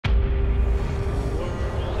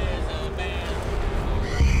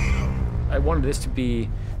wanted this to be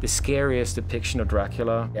the scariest depiction of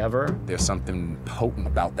Dracula ever. There's something potent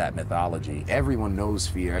about that mythology. Everyone knows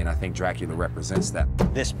fear, and I think Dracula represents that.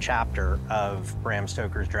 This chapter of Bram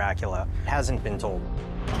Stoker's Dracula hasn't been told.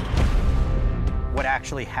 What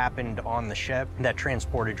actually happened on the ship that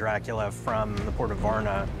transported Dracula from the port of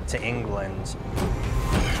Varna to England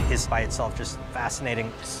is by itself just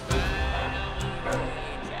fascinating.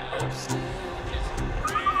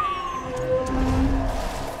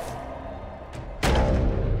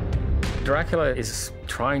 Dracula is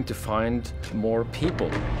trying to find more people,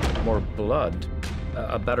 more blood,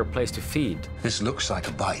 a better place to feed. This looks like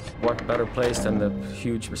a bite. What better place than the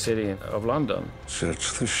huge city of London?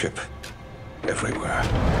 Search the ship everywhere.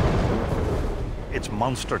 It's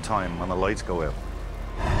monster time when the lights go out.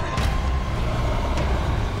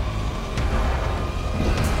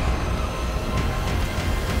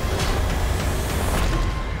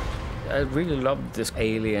 I really loved this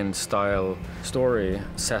alien-style story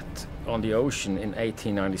set on the ocean in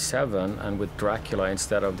 1897 and with Dracula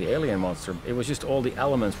instead of the alien monster. It was just all the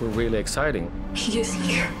elements were really exciting. He is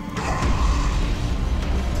here.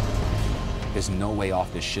 There's no way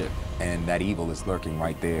off this ship, and that evil is lurking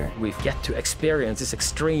right there. We get to experience this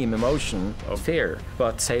extreme emotion of fear,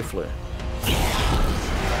 but safely.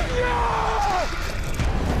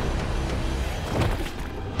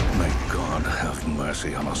 May God have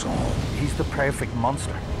mercy on us all. He's the perfect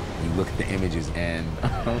monster. You look at the images, and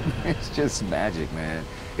it's just magic, man.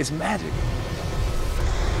 It's magic.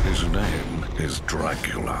 His name is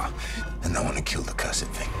Dracula, and I want to kill the cursed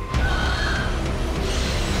thing.